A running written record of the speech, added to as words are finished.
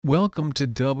Welcome to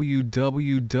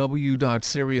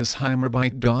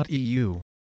www.seriouseheimbeit.eu.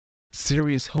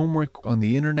 Serious homework on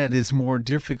the internet is more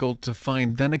difficult to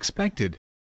find than expected.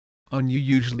 On you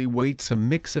usually waits a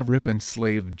mix of rip and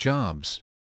slave jobs.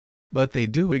 But they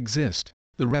do exist,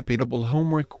 the reputable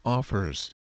homework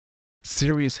offers.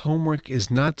 Serious homework is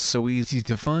not so easy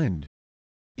to find.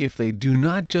 If they do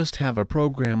not just have a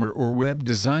programmer or web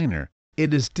designer,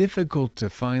 it is difficult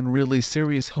to find really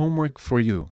serious homework for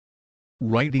you.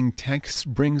 Writing texts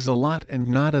brings a lot, and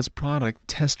not as product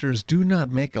testers do not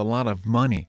make a lot of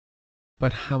money.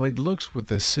 But how it looks with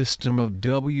the system of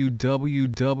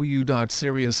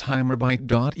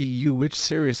www.seriouseheimbeit.eu, which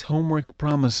serious homework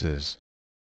promises.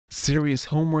 Serious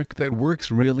homework that works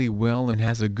really well and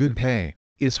has a good pay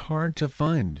is hard to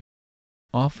find.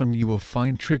 Often you will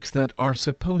find tricks that are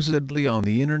supposedly on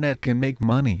the internet can make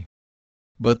money.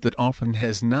 But that often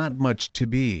has not much to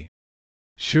be.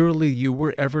 Surely you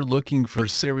were ever looking for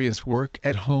serious work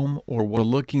at home, or were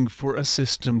looking for a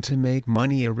system to make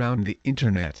money around the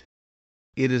internet.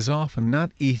 It is often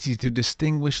not easy to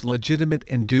distinguish legitimate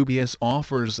and dubious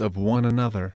offers of one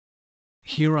another.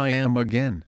 Here I am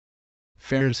again.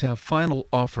 Fairs have final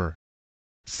offer.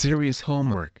 Serious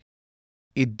homework.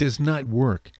 It does not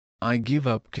work, I give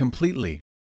up completely.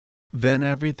 Then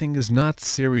everything is not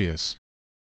serious.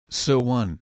 So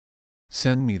 1.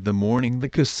 Send me the morning the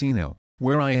casino,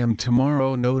 where I am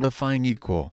tomorrow, notifying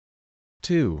equal.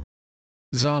 2.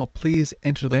 Zal, please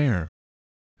enter there.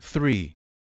 3.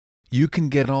 You can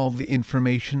get all the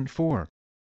information for.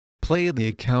 Play the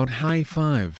account high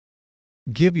 5.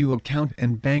 Give you account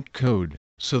and bank code,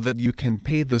 so that you can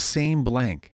pay the same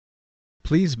blank.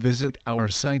 Please visit our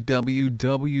site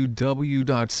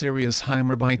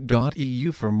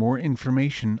www.seriouseheimbeit.eu for more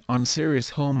information on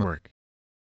serious homework.